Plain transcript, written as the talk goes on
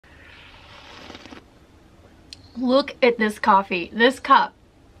Look at this coffee. This cup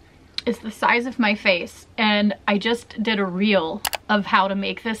is the size of my face, and I just did a reel of how to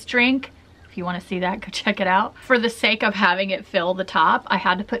make this drink. If you want to see that, go check it out. For the sake of having it fill the top, I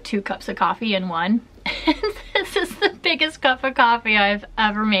had to put 2 cups of coffee in one. This is the biggest cup of coffee I've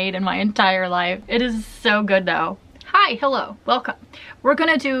ever made in my entire life. It is so good though. Hi, hello, welcome. We're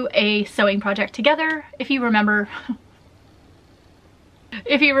gonna do a sewing project together. If you remember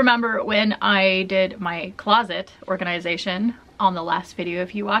when I did my closet organization on the last video,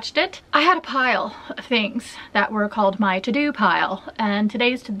 if you watched it, I had a pile of things that were called my to-do pile, and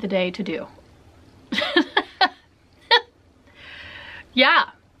today's the day to do. Yeah,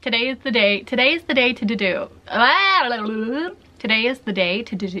 today is the day to do. Today is the day to do. Today is the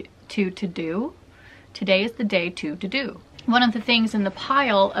day to do. One of the things in the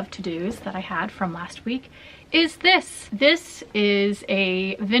pile of to-dos that I had from last week is this. This is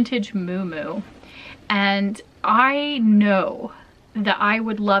a vintage MuuMuu, and I know that I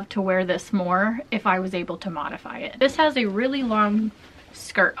would love to wear this more if I was able to modify it. This has a really long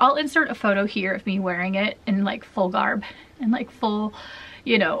skirt. I'll insert a photo here of me wearing it in like full garb and like full,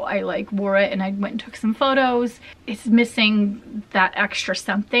 you know, I like wore it and I went and took some photos. It's missing that extra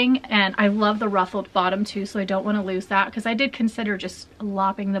something, and I love the ruffled bottom too, so I don't want to lose that, because I did consider just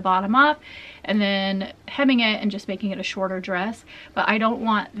lopping the bottom off and then hemming it and just making it a shorter dress, but I don't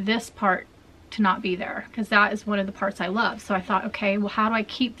want this part to not be there, because that is one of the parts I love. So I thought, okay, well, how do I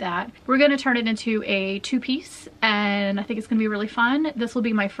keep that? We're going to turn it into a 2-piece, and I think it's going to be really fun. This will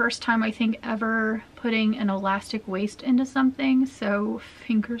be my first time, I think, ever putting an elastic waist into something, so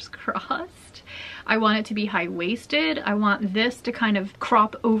fingers crossed. I want it to be high-waisted. I want this to kind of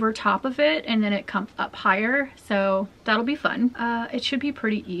crop over top of it, and then it comes up higher, so that'll be fun. It should be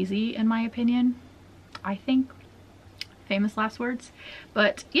pretty easy, in my opinion, I think. Famous last words.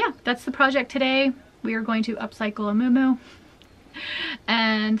 But yeah, that's the project today. We are going to upcycle a MuuMuu,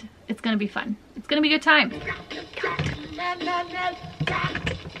 and it's gonna be fun. It's gonna be a good time.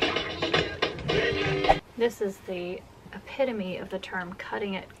 This is the epitome of the term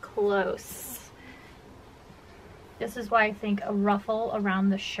cutting it close. This is why I think a ruffle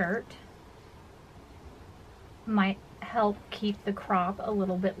around the shirt might help keep the crop a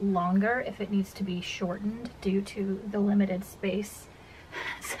little bit longer if it needs to be shortened due to the limited space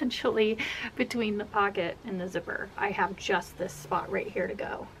essentially between the pocket and the zipper. I have just this spot right here to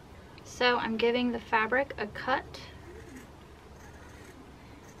go. So I'm giving the fabric a cut.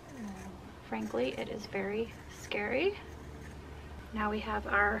 Frankly, it is very scary. Now we have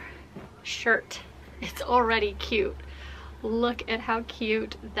our shirt. It's already cute. Look at how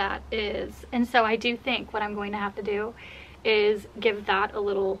cute that is. And so I do think what I'm going to have to do is give that a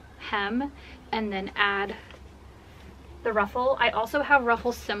little hem and then add the ruffle. I also have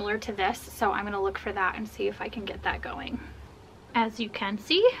ruffles similar to this, so I'm going to look for that and see if I can get that going. As you can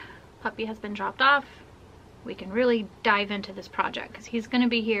see, puppy has been dropped off. We can really dive into this project because he's going to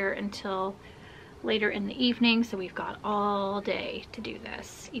be here until later in the evening, so we've got all day to do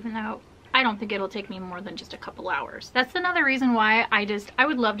this, even though I don't think it'll take me more than just a couple hours. That's another reason why I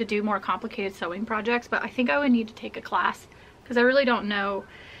would love to do more complicated sewing projects, but I think I would need to take a class, because I really don't know.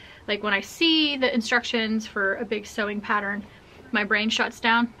 Like, when I see the instructions for a big sewing pattern, my brain shuts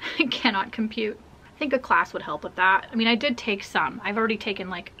down. I cannot compute. I think a class would help with that. I mean, I did take some. I've already taken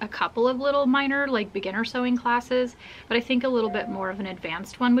like a couple of little minor, like beginner sewing classes, but I think a little bit more of an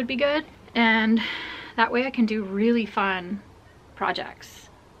advanced one would be good. And that way I can do really fun projects.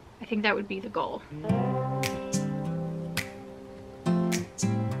 I think that would be the goal.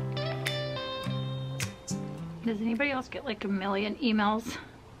 Does anybody else get like a million emails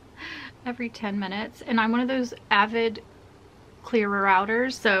every 10 minutes? And I'm one of those avid clearer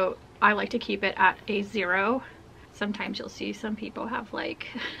outers, so I like to keep it at a 0. Sometimes you'll see some people have like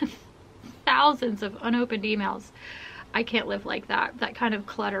thousands of unopened emails. I can't live like that. That kind of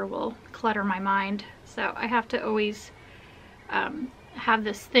clutter will clutter my mind. So I have to always have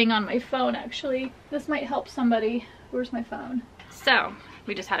this thing on my phone. Actually, this might help somebody. Where's my phone? So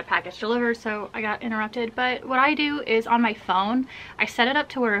we just had a package delivered, so I got interrupted. But what I do is on my phone, I set it up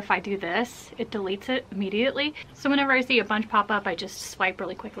to where if I do this, it deletes it immediately. So whenever I see a bunch pop up, I just swipe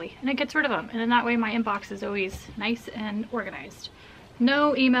really quickly and it gets rid of them. And then that way my inbox is always nice and organized.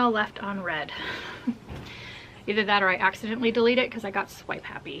 No email left unread. Either that or I accidentally delete it because I got swipe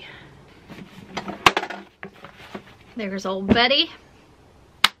happy. There's old Betty.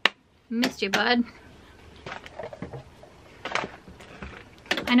 Missed you, bud.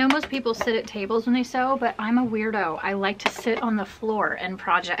 I know most people sit at tables when they sew, but I'm a weirdo. I like to sit on the floor and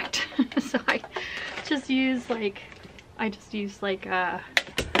project. So I just use like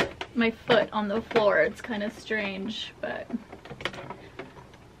my foot on the floor. It's kind of strange, but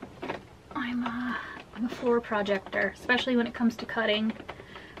I'm a floor projector, especially when it comes to cutting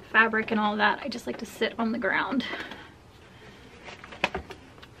fabric and all that. I just like to sit on the ground.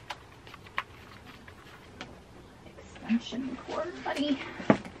 Extension cord, buddy.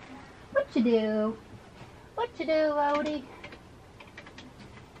 What you do? What you do, Odie?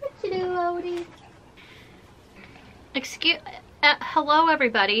 What you do, Odie? Hello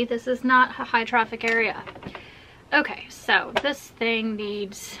everybody, this is not a high traffic area. Okay, so this thing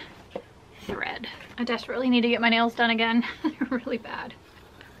needs thread. I desperately need to get my nails done again. They're really bad.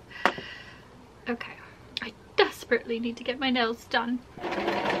 Okay, I desperately need to get my nails done.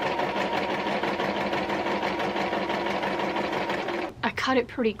 I cut it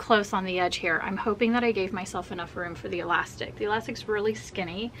pretty close on the edge here. I'm hoping that I gave myself enough room for the elastic. The elastic's really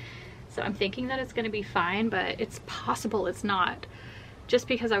skinny, so I'm thinking that it's gonna be fine, but it's possible it's not. Just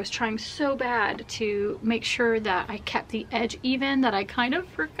because I was trying so bad to make sure that I kept the edge even that I kind of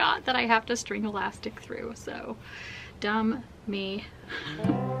forgot that I have to string elastic through. So, dumb me.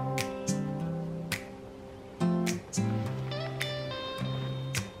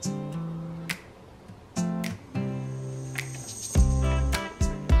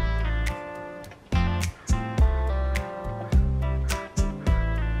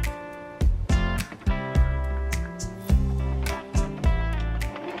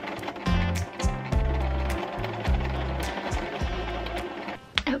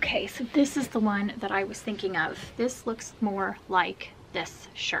 Okay, so this is the one that I was thinking of. This looks more like this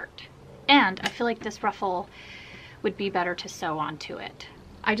shirt. And I feel like this ruffle would be better to sew onto it.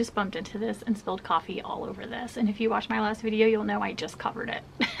 I just bumped into this and spilled coffee all over this. And if you watched my last video, you'll know I just covered it.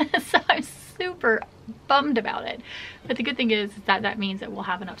 So I'm super bummed about it. But the good thing is that that means that we'll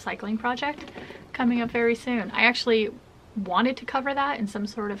have an upcycling project coming up very soon. I actually wanted to cover that in some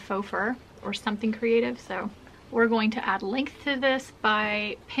sort of faux fur or something creative, so we're going to add length to this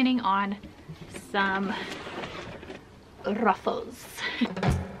by pinning on some ruffles.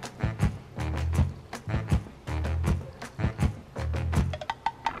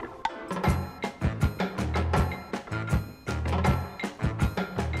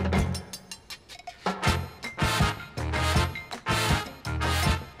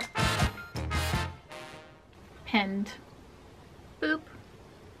 Pinned. Boop,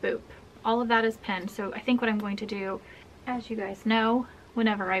 boop. All of that is pinned. So I think what I'm going to do, as you guys know,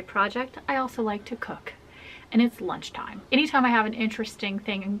 whenever I project, I also like to cook. And it's lunchtime. Anytime I have an interesting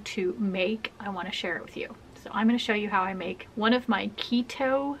thing to make, I want to share it with you. So I'm going to show you how I make one of my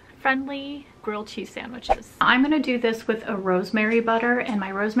keto-friendly grilled cheese sandwiches. I'm going to do this with a rosemary butter, and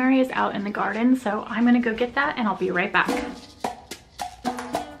my rosemary is out in the garden, so I'm going to go get that and I'll be right back.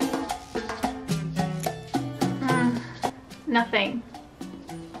 Nothing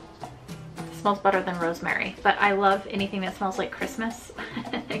smells better than rosemary, but I love anything that smells like Christmas.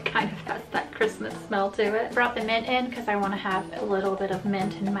 It kind of has that Christmas smell to it. Brought the mint in because I want to have a little bit of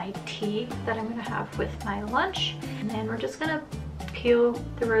mint in my tea that I'm going to have with my lunch. And then we're just going to peel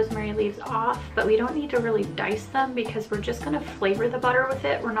the rosemary leaves off, but we don't need to really dice them because we're just going to flavor the butter with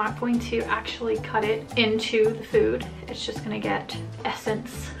it. We're not going to actually cut it into the food. It's just going to get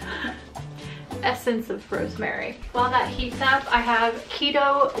essence of rosemary. While that heats up, I have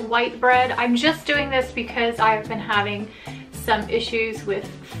keto white bread. I'm just doing this because I've been having some issues with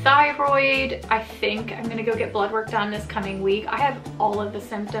thyroid. I think I'm gonna go get blood work done this coming week. I have all of the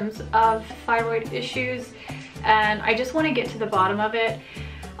symptoms of thyroid issues and I just want to get to the bottom of it.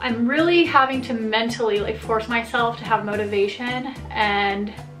 I'm really having to mentally force myself to have motivation,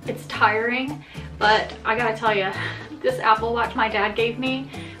 and it's tiring, but I gotta tell you, this Apple Watch my dad gave me,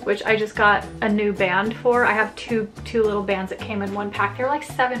 which I just got a new band for. I have two little bands that came in one pack. They're like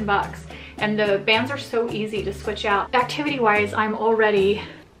 $7, and the bands are so easy to switch out. Activity wise, I'm already,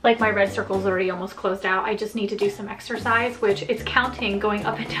 like, my red circle's already almost closed out. I just need to do some exercise, which it's counting going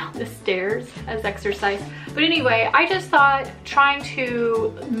up and down the stairs as exercise. But anyway, I just thought trying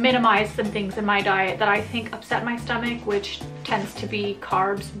to minimize some things in my diet that I think upset my stomach, which tends to be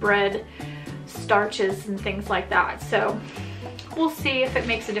carbs, bread, starches, and things like that. So we'll see if it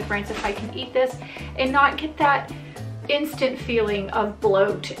makes a difference if I can eat this and not get that instant feeling of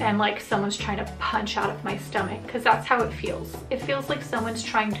bloat and like someone's trying to punch out of my stomach, because that's how it feels. It feels like someone's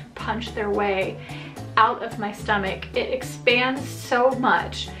trying to punch their way out of my stomach. It expands so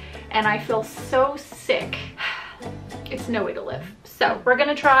much and I feel so sick. It's no way to live. So we're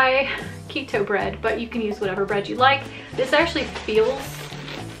gonna try keto bread, but you can use whatever bread you like. This actually feels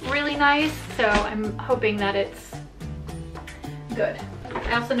really nice, so I'm hoping that it's good.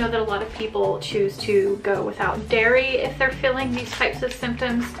 I also know that a lot of people choose to go without dairy if they're feeling these types of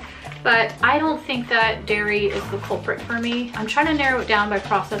symptoms. but I don't think that dairy is the culprit for me. I'm trying to narrow it down by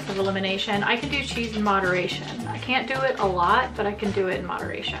process of elimination. I can do cheese in moderation. I can't do it a lot, but I can do it in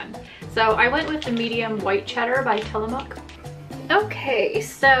moderation. So I went with the medium white cheddar by Tillamook. Okay,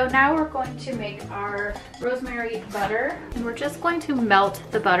 so now we're going to make our rosemary butter, and we're just going to melt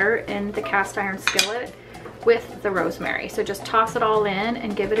the butter in the cast iron skillet with the rosemary. So just toss it all in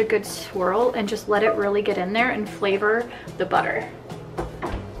and give it a good swirl and just let it really get in there and flavor the butter.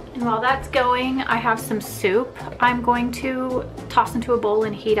 And while that's going, I have some soup I'm going to toss into a bowl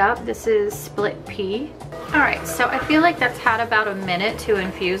and heat up. This is split pea. All right, so I feel like that's had about a minute to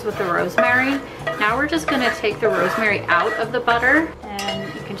infuse with the rosemary. Now we're just gonna take the rosemary out of the butter,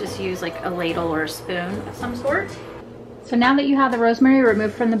 and you can just use like a ladle or a spoon of some sort. So now that you have the rosemary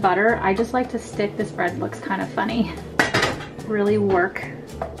removed from the butter, I just like to stick, this bread looks kind of funny, really work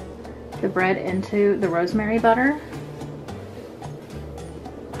the bread into the rosemary butter.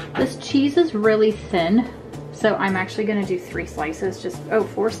 This cheese is really thin, so I'm actually gonna do 3 slices, just,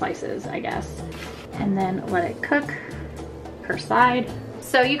 4 slices, I guess. And then let it cook per side.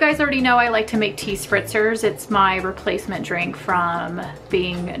 So you guys already know I like to make tea spritzers. It's my replacement drink from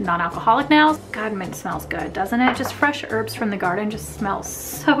being non-alcoholic now. God, mint smells good, doesn't it? Just fresh herbs from the garden just smells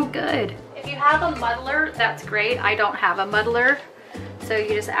so good. If you have a muddler, that's great. I don't have a muddler. So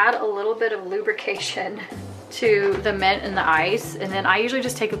you just add a little bit of lubrication to the mint and the ice. And then I usually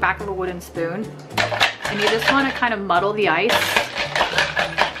just take the back of a wooden spoon. And you just wanna kind of muddle the ice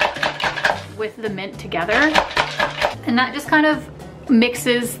with the mint together, and that just kind of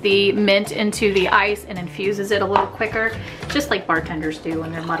mixes the mint into the ice and infuses it a little quicker, just like bartenders do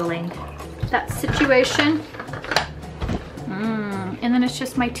when they're muddling that situation. And then it's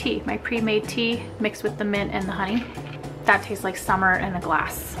just my tea, my pre-made tea mixed with the mint and the honey. That tastes like summer in a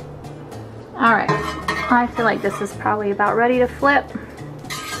glass. All right, I feel like this is probably about ready to flip.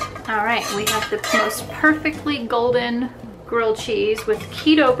 All right, we have the most perfectly golden grilled cheese with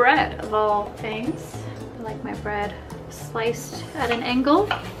keto bread, of all things. I like my bread sliced at an angle.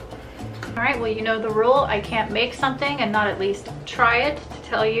 All right, well, you know the rule. I can't make something and not at least try it to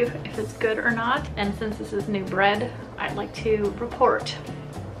tell you if it's good or not. And since this is new bread, I'd like to report.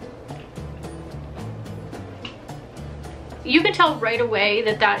 You can tell right away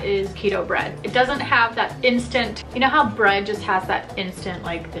that that is keto bread. It doesn't have that instant, you know how bread just has that instant,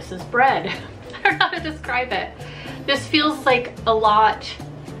 like, this is bread. I don't know how to describe it. This feels like a lot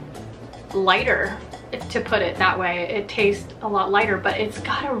lighter, to put it that way. It tastes a lot lighter, but it's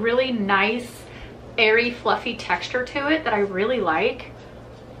got a really nice, airy, fluffy texture to it that I really like.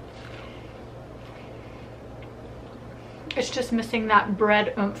 It's just missing that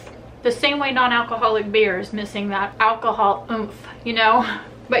bread oomph. The same way non-alcoholic beer is missing that alcohol oomph, you know?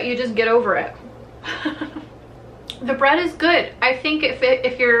 But you just get over it. The bread is good. I think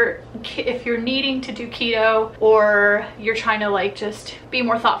if you're needing to do keto, or you're trying to like just be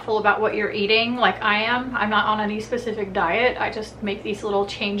more thoughtful about what you're eating, like I am, I'm not on any specific diet. I just make these little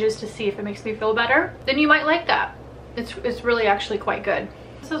changes to see if it makes me feel better. Then you might like that. It's really actually quite good.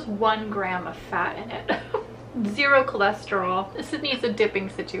 This is 1 gram of fat in it. 0 cholesterol. This needs a dipping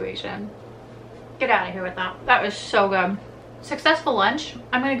situation. Get out of here with that. That was so good. Successful lunch.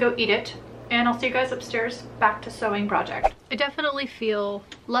 I'm gonna go eat it, and I'll see you guys upstairs back to sewing project. I definitely feel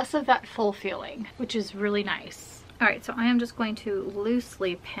less of that full feeling, which is really nice. All right, so I am just going to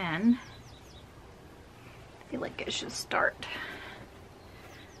loosely pin. I feel like it should start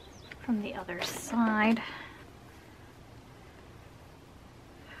from the other side.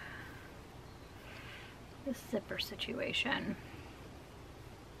 This zipper situation.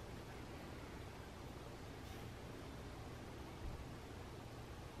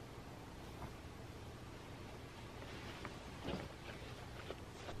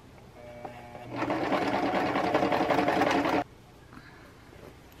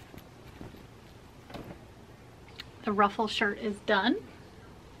 The ruffle shirt is done.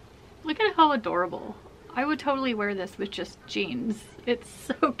 Look at how adorable. I would totally wear this with just jeans. It's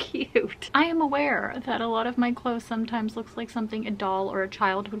so cute. I am aware that a lot of my clothes sometimes looks like something a doll or a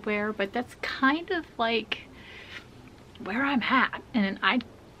child would wear, but that's kind of like where I'm at. And I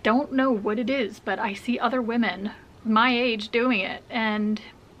don't know what it is, but I see other women my age doing it, and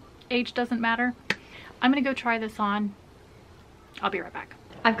age doesn't matter. I'm gonna go try this on. I'll be right back.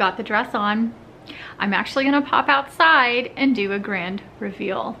 I've got the dress on. I'm actually gonna pop outside and do a grand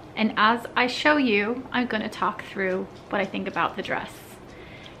reveal. And as I show you, I'm gonna talk through what I think about the dress.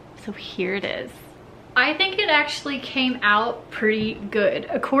 So here it is. I think it actually came out pretty good.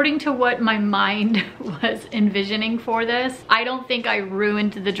 According to what my mind was envisioning for this, I don't think I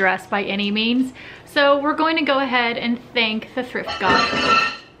ruined the dress by any means. So we're going to go ahead and thank the thrift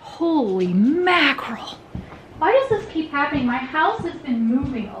god. Holy Holy mackerel. Why does this keep happening? My house has been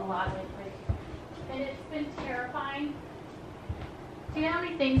moving a lot lately, and it's been terrifying. Do you know how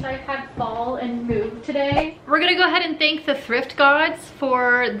many things I've had fall and move today? We're gonna go ahead and thank the thrift gods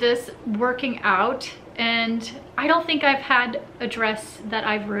for this working out, and I don't think I've had a dress that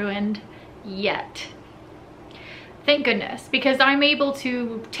I've ruined yet. Thank goodness, because I'm able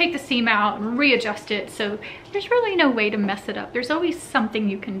to take the seam out and readjust it, so there's really no way to mess it up. There's always something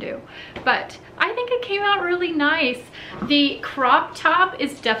you can do. But I think it came out really nice. The crop top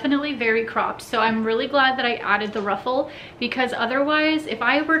is definitely very cropped, so I'm really glad that I added the ruffle, because otherwise, if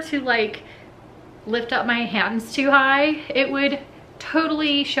I were to like lift up my hands too high, it would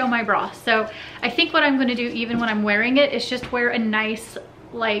totally show my bra. So I think what I'm gonna do, even when I'm wearing it, is just wear a nice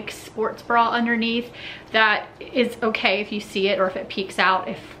like sports bra underneath that is okay if you see it or if it peeks out,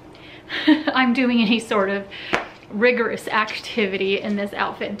 if I'm doing any sort of rigorous activity in this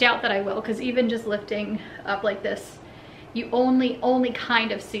outfit. Doubt that I will, because even just lifting up like this, you only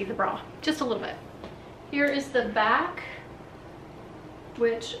kind of see the bra, just a little bit. Here is the back,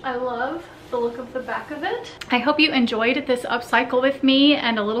 which I love the look of the back of it. I hope you enjoyed this upcycle with me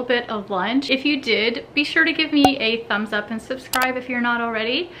and a little bit of lunch. If you did, be sure to give me a thumbs up and subscribe if you're not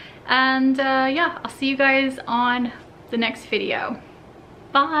already. And yeah, I'll see you guys on the next video.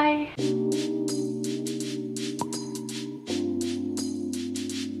 Bye.